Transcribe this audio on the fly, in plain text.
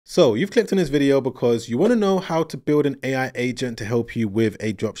So you've clicked on this video because you want to know how to build an AI agent to help you with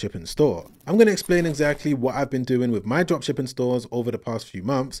a dropshipping store. I'm going to explain exactly what I've been doing with my dropshipping stores over the past few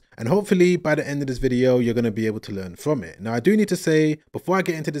months, and hopefully by the end of this video, you're going to be able to learn from it. Now, I do need to say before I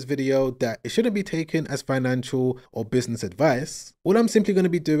get into this video that it shouldn't be taken as financial or business advice. All I'm simply going to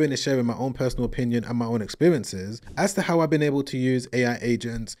be doing is sharing my own personal opinion and my own experiences as to how I've been able to use AI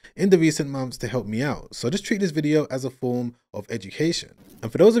agents in the recent months to help me out. So just treat this video as a form of education.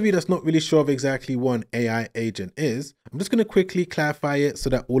 And for those of you that's not really sure of exactly what an AI agent is, I'm just going to quickly clarify it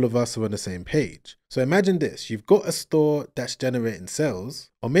so that all of us are on the same page. So imagine this, you've got a store that's generating sales,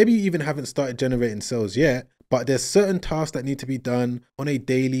 or maybe you even haven't started generating sales yet, but there's certain tasks that need to be done on a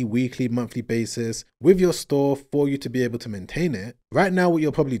daily, weekly, monthly basis with your store for you to be able to maintain it. Right now, what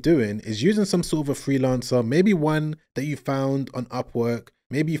you're probably doing is using some sort of a freelancer, maybe one that you found on Upwork.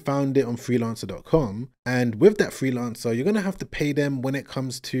 Maybe you found it on freelancer.com, and with that freelancer, you're going to have to pay them when it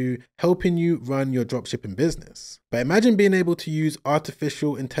comes to helping you run your dropshipping business. But imagine being able to use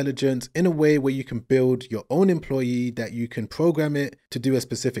artificial intelligence in a way where you can build your own employee, that you can program it to do a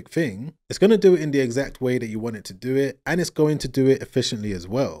specific thing. It's going to do it in the exact way that you want it to do it, and it's going to do it efficiently as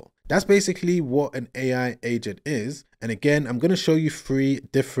well. That's basically what an AI agent is. And again, I'm going to show you 3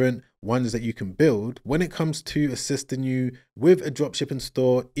 different ones that you can build when it comes to assisting you with a dropshipping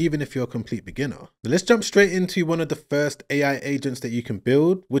store, even if you're a complete beginner. Now let's jump straight into one of the first AI agents that you can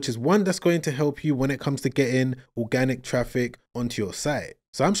build, which is one that's going to help you when it comes to getting organic traffic onto your site.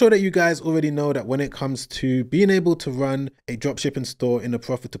 So I'm sure that you guys already know that when it comes to being able to run a dropshipping store in a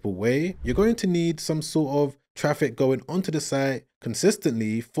profitable way, you're going to need some sort of traffic going onto the site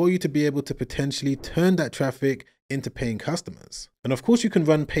consistently for you to be able to potentially turn that traffic into paying customers. And of course you can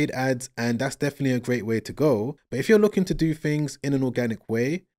run paid ads, and that's definitely a great way to go. But if you're looking to do things in an organic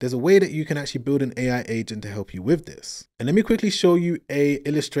way, there's a way that you can actually build an AI agent to help you with this. And let me quickly show you a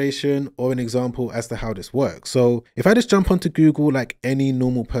illustration or an example as to how this works. So if I just jump onto Google like any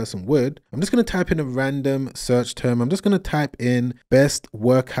normal person would, I'm just going to type in a random search term. I'm just going to type in best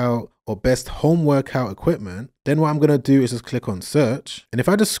workout or best home workout equipment. Then what I'm going to do is just click on search. And if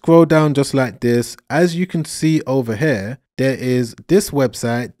I just scroll down just like this, as you can see over here, there is this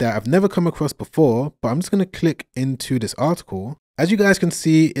website that I've never come across before, but I'm just going to click into this article. As you guys can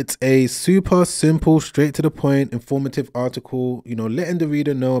see, it's a super simple, straight to the point, informative article, letting the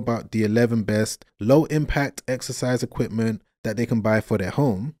reader know about the 11 best low impact exercise equipment that they can buy for their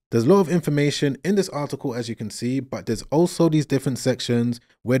home. There's a lot of information in this article, as you can see, but there's also these different sections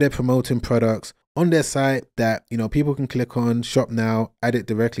where they're promoting products on their site that, people can click on, shop now, add it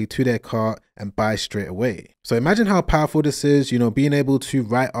directly to their cart and buy straight away. So imagine how powerful this is, being able to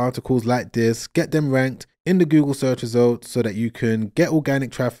write articles like this, get them ranked in the Google search results so that you can get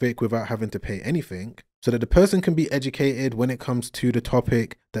organic traffic without having to pay anything, so that the person can be educated when it comes to the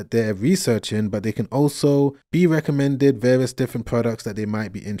topic that they're researching, but they can also be recommended various different products that they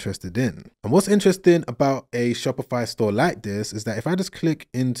might be interested in. And what's interesting about a Shopify store like this is that if I just click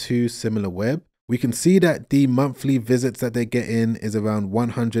into SimilarWeb, we can see that the monthly visits that they get in is around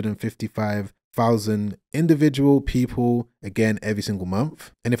 155,000 individual people, again, every single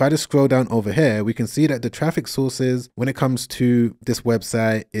month. And if I just scroll down over here, we can see that the traffic sources when it comes to this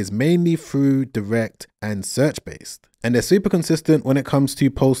website is mainly through direct and search based. And they're super consistent when it comes to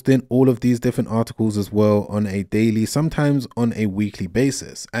posting all of these different articles as well on a daily, sometimes on a weekly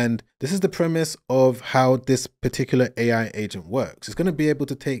basis. And this is the premise of how this particular AI agent works. It's going to be able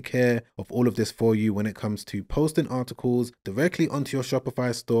to take care of all of this for you when it comes to posting articles directly onto your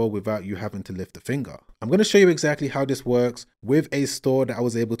Shopify store without you having to lift a finger. I'm going to show you exactly how this works with a store that I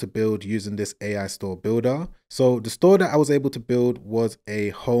was able to build using this AI store builder. So the store that I was able to build was a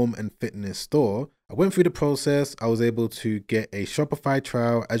home and fitness store. I went through the process. I was able to get a Shopify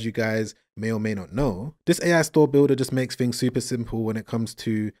trial, as you guys may or may not know. This AI store builder just makes things super simple when it comes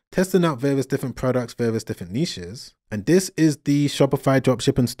to testing out various different products, various different niches. And this is the Shopify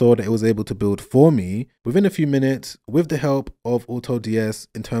dropshipping store that it was able to build for me within a few minutes with the help of AutoDS,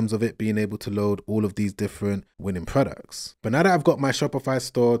 in terms of it being able to load all of these different winning products. But now that I've got my Shopify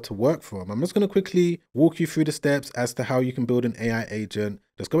store to work from, I'm just going to quickly walk you through the steps as to how you can build an AI agent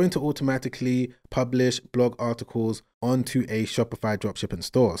that's going to automatically publish blog articles onto a Shopify dropshipping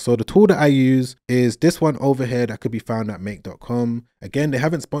store. So the tool that I use is this one over here that could be found at make.com. Again, they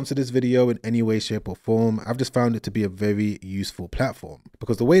haven't sponsored this video in any way, shape or form. I've just found it to be a very useful platform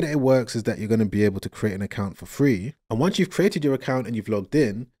because the way that it works is that you're going to be able to create an account for free. And once you've created your account and you've logged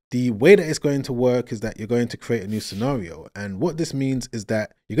in, the way that it's going to work is that you're going to create a new scenario. And what this means is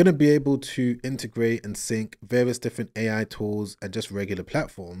that you're going to be able to integrate and sync various different AI tools and just regular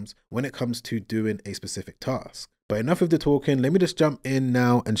platforms when it comes to doing a specific task. But enough of the talking, let me just jump in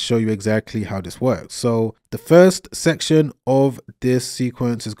now and show you exactly how this works. So the first section of this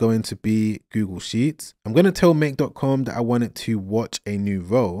sequence is going to be Google Sheets. I'm going to tell Make.com that I want it to watch a new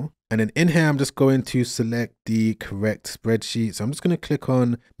row. And then in here, I'm just going to select the correct spreadsheet. So I'm just going to click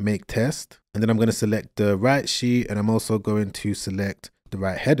on Make Test, and then I'm going to select the right sheet, and I'm also going to select the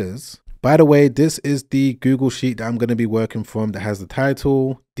right headers. By the way, this is the Google Sheet that I'm going to be working from that has the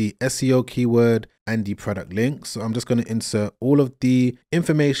title, the SEO keyword, and the product link. So I'm just going to insert all of the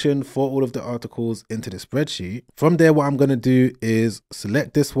information for all of the articles into the spreadsheet. From there, what I'm going to do is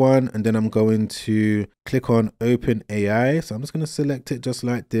select this one, and then I'm going to click on Open AI. So I'm just going to select it just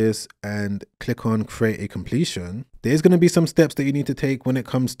like this and click on Create a Completion. There's going to be some steps that you need to take when it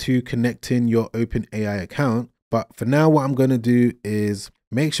comes to connecting your Open AI account. But for now, what I'm going to do is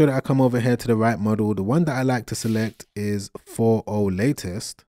make sure that I come over here to the right model. The one that I like to select is 4.0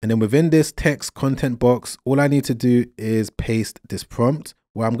 latest. And then within this text content box, all I need to do is paste this prompt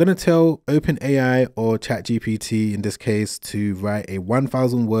where I'm going to tell OpenAI or ChatGPT in this case to write a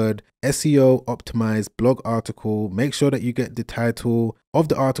 1,000 word SEO optimized blog article. Make sure that you get the title of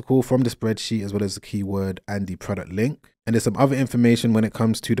the article from the spreadsheet as well as the keyword and the product link. And there's some other information when it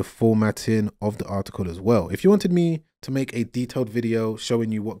comes to the formatting of the article as well. If you wanted me to make a detailed video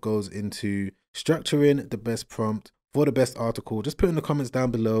showing you what goes into structuring the best prompt for the best article, just put in the comments down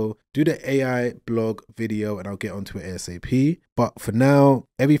below, do the AI blog video, and I'll get onto it ASAP. But for now,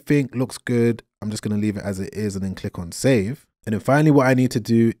 everything looks good. I'm just going to leave it as it is and then click on save. And then finally, what I need to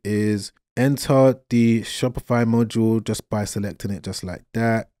do is enter the Shopify module just by selecting it just like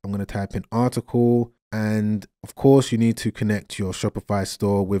that. I'm going to type in article. And of course, you need to connect your Shopify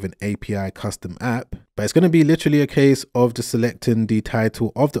store with an API custom app. But it's going to be literally a case of just selecting the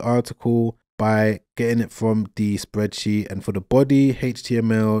title of the article by getting it from the spreadsheet. And for the body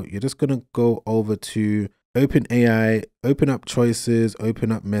HTML, you're just going to go over to OpenAI, open up choices,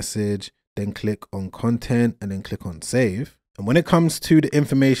 open up message, then click on content and then click on save. And when it comes to the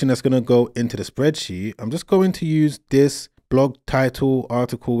information that's going to go into the spreadsheet, I'm just going to use this blog title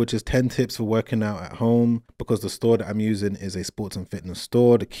article, which is 10 tips for working out at home, because the store that I'm using is a sports and fitness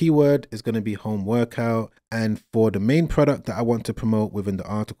store. The keyword is going to be home workout. And for the main product that I want to promote within the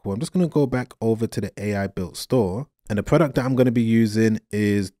article, I'm just going to go back over to the AI built store. And the product that I'm going to be using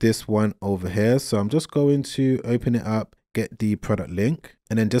is this one over here. So I'm just going to open it up, get the product link,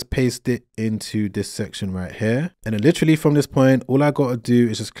 and then just paste it into this section right here. And then literally from this point, all I got to do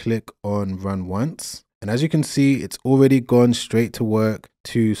is just click on run once. And as you can see, it's already gone straight to work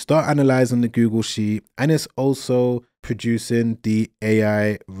to start analyzing the Google Sheet. And it's also producing the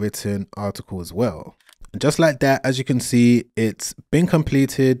AI written article as well. And just like that, as you can see, it's been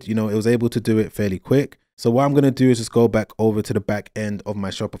completed. You know, it was able to do it fairly quick. So what I'm going to do is just go back over to the back end of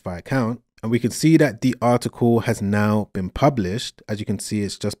my Shopify account. And we can see that the article has now been published. As you can see,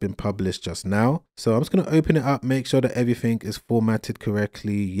 it's just been published just now. So I'm just going to open it up, make sure that everything is formatted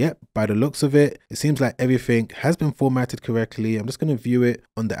correctly. Yep, by the looks of it, it seems like everything has been formatted correctly. I'm just going to view it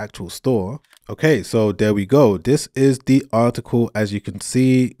on the actual store. Okay, so there we go. This is the article. As you can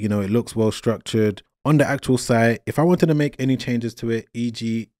see, you know, it looks well structured on the actual site. If I wanted to make any changes to it,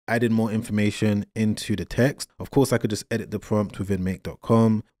 e.g. added more information into the text, of course, I could just edit the prompt within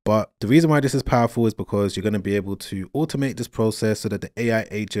Make.com. But the reason why this is powerful is because you're going to be able to automate this process so that the AI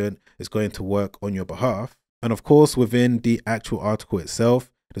agent is going to work on your behalf. And of course, within the actual article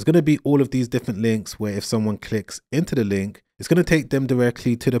itself, there's going to be all of these different links where if someone clicks into the link, it's going to take them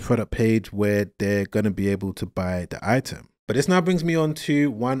directly to the product page where they're going to be able to buy the item. But this now brings me on to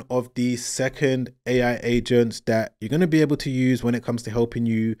one of the second AI agents that you're going to be able to use when it comes to helping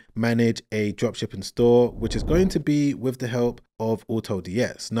you manage a dropshipping store, which is going to be with the help of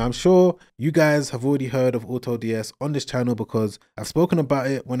AutoDS. Now, I'm sure you guys have already heard of AutoDS on this channel because I've spoken about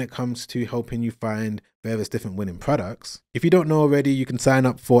it when it comes to helping you find various different winning products. If you don't know already, you can sign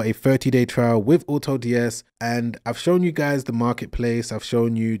up for a 30-day trial with AutoDS, and I've shown you guys the marketplace, I've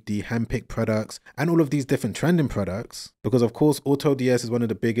shown you the handpicked products and all of these different trending products, because of course AutoDS is one of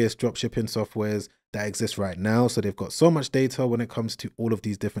the biggest dropshipping softwares that exists right now. So they've got so much data when it comes to all of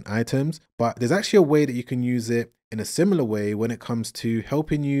these different items, but there's actually a way that you can use it in a similar way when it comes to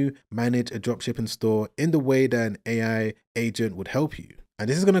helping you manage a dropshipping store in the way that an AI agent would help you. And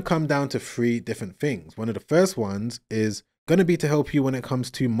this is going to come down to 3 different things. One of the first ones is going to be to help you when it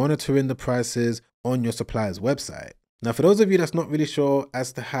comes to monitoring the prices on your supplier's website. Now, for those of you that's not really sure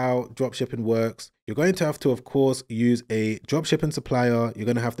as to how dropshipping works, you're going to have to, of course, use a dropshipping supplier. You're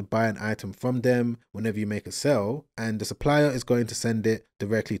going to have to buy an item from them whenever you make a sale, and the supplier is going to send it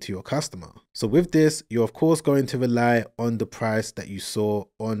directly to your customer. So with this, you're of course going to rely on the price that you saw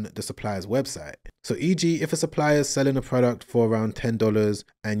on the supplier's website. So e.g., if a supplier is selling a product for around $10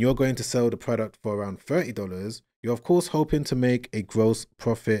 and you're going to sell the product for around $30, you're of course hoping to make a gross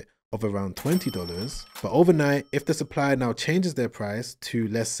profit of around $20. But overnight, if the supplier now changes their price to,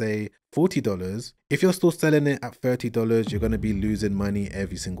 let's say, $40, if you're still selling it at $30, you're going to be losing money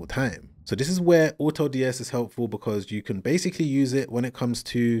every single time. So this is where AutoDS is helpful, because you can basically use it when it comes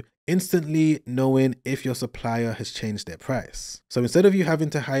to instantly knowing if your supplier has changed their price. So instead of you having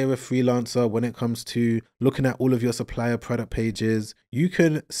to hire a freelancer when it comes to looking at all of your supplier product pages, you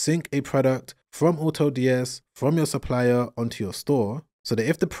can sync a product from AutoDS from your supplier onto your store, so that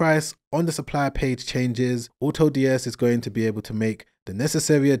if the price on the supplier page changes, AutoDS is going to be able to make the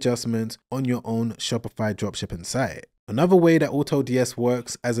necessary adjustments on your own Shopify dropshipping site. Another way that AutoDS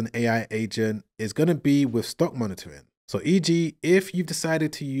works as an AI agent is going to be with stock monitoring. So e.g., if you've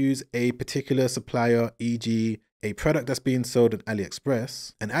decided to use a particular supplier, e.g., a product that's being sold on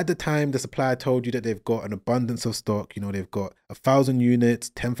AliExpress, and at the time the supplier told you that they've got an abundance of stock, they've got 1,000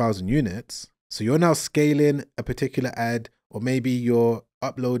 units, 10,000 units. So you're now scaling a particular ad, or maybe you're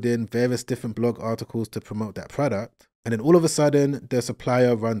uploading various different blog articles to promote that product, and then all of a sudden the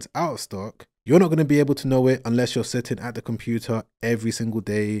supplier runs out of stock. You're not going to be able to know it unless you're sitting at the computer every single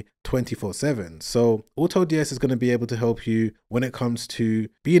day, 24/7. So AutoDS is going to be able to help you when it comes to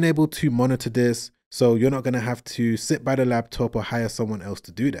being able to monitor this, so you're not going to have to sit by the laptop or hire someone else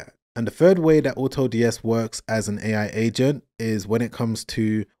to do that. And the third way that AutoDS works as an AI agent is when it comes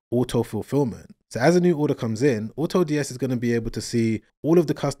to auto fulfillment. So as a new order comes in, AutoDS is going to be able to see all of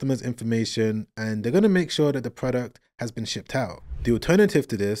the customer's information, and they're going to make sure that the product has been shipped out. The alternative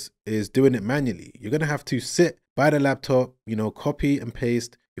to this is doing it manually. You're going to have to sit by the laptop, copy and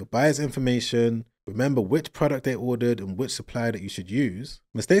paste your buyer's information, remember which product they ordered and which supplier that you should use.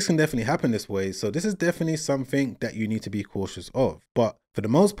 Mistakes can definitely happen this way, so this is definitely something that you need to be cautious of. But for the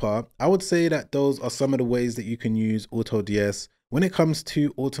most part, I would say that those are some of the ways that you can use AutoDS when it comes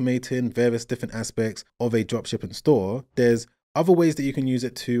to automating various different aspects of a dropshipping store. There's other ways that you can use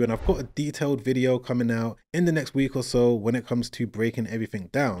it too, and I've got a detailed video coming out in the next week or so when it comes to breaking everything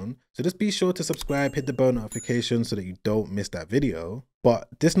down. So just be sure to subscribe, hit the bell notification so that you don't miss that video. But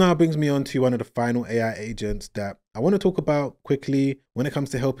this now brings me on to one of the final AI agents that I want to talk about quickly when it comes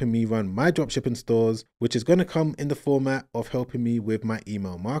to helping me run my dropshipping stores, which is going to come in the format of helping me with my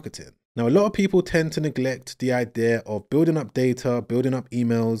email marketing. Now, a lot of people tend to neglect the idea of building up data, building up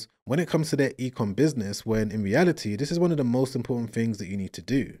emails when it comes to their e-com business, when in reality, this is one of the most important things that you need to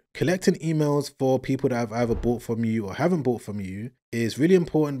do. Collecting emails for people that have either bought from you or haven't bought from you is really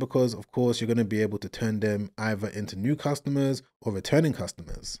important, because of course you're going to be able to turn them either into new customers or returning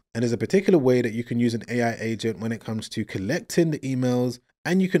customers. And there's a particular way that you can use an AI agent when it comes to collecting the emails,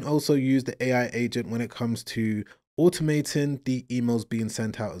 and you can also use the AI agent when it comes to automating the emails being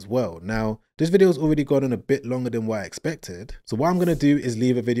sent out as well. Now, this video has already gone on a bit longer than what I expected. So what I'm going to do is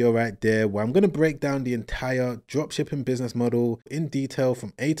leave a video right there where I'm going to break down the entire dropshipping business model in detail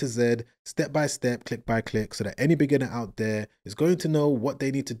from A to Z, step by step, click by click, so that any beginner out there is going to know what they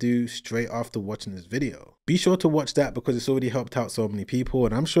need to do straight after watching this video. Be sure to watch that, because it's already helped out so many people,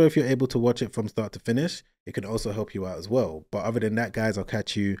 and I'm sure if you're able to watch it from start to finish, it can also help you out as well. But other than that, guys, I'll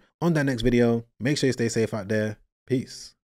catch you on that next video. Make sure you stay safe out there. Peace.